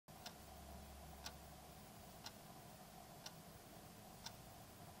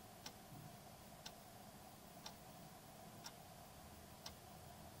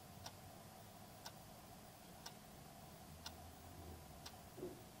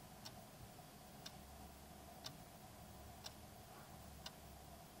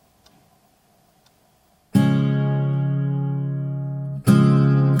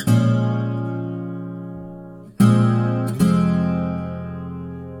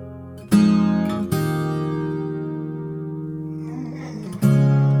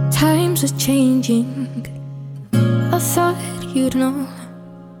times are changing. I thought you'd know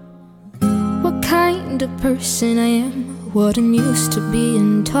what kind of person I am, what I'm used to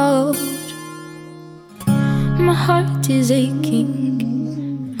being told. My heart is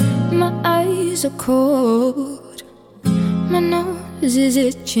aching, my eyes are cold, my nose is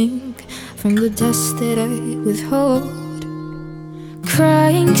itching from the dust that I withhold.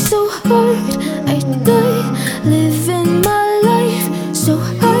 Crying so hard, I die, living my life so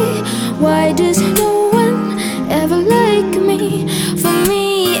high. Why does no one ever like me? For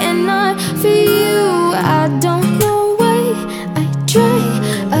me and not for you. I don't know why I try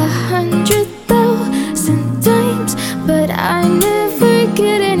 100,000 times, but I never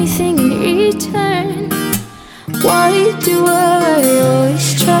get anything in return. Why do I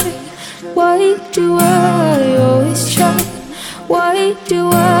always try? Why do I always try? Why do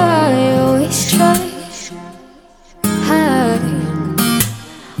I always try?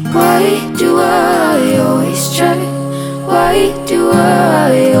 Why do I always try? Why do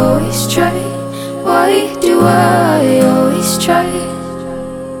I always try? Why do I always try?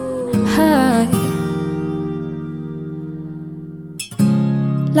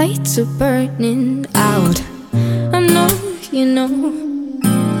 Lights are burning out, I know you know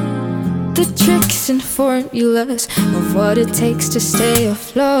the tricks and formulas of what it takes to stay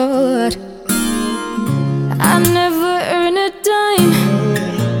afloat. I never earn a dime,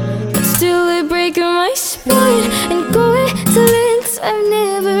 but still they break my spine and go to lengths I've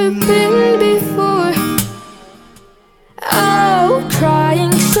never been before. Oh,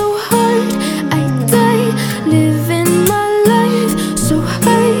 crying so hard, I die, living my life so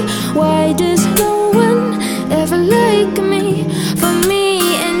high. Why does no one ever like me? For me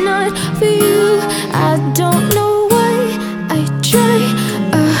and not for you. I don't know why I try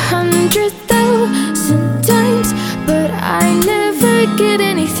 100,000 times, but I never get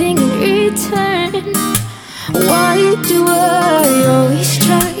anything in return. Why do I always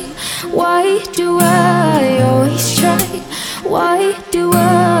try? Why do I always try? Why do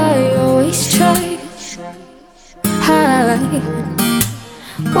I always try?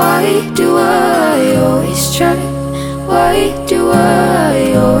 Why do I always try? Why do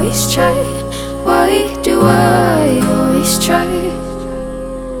I always try? Why do I always try?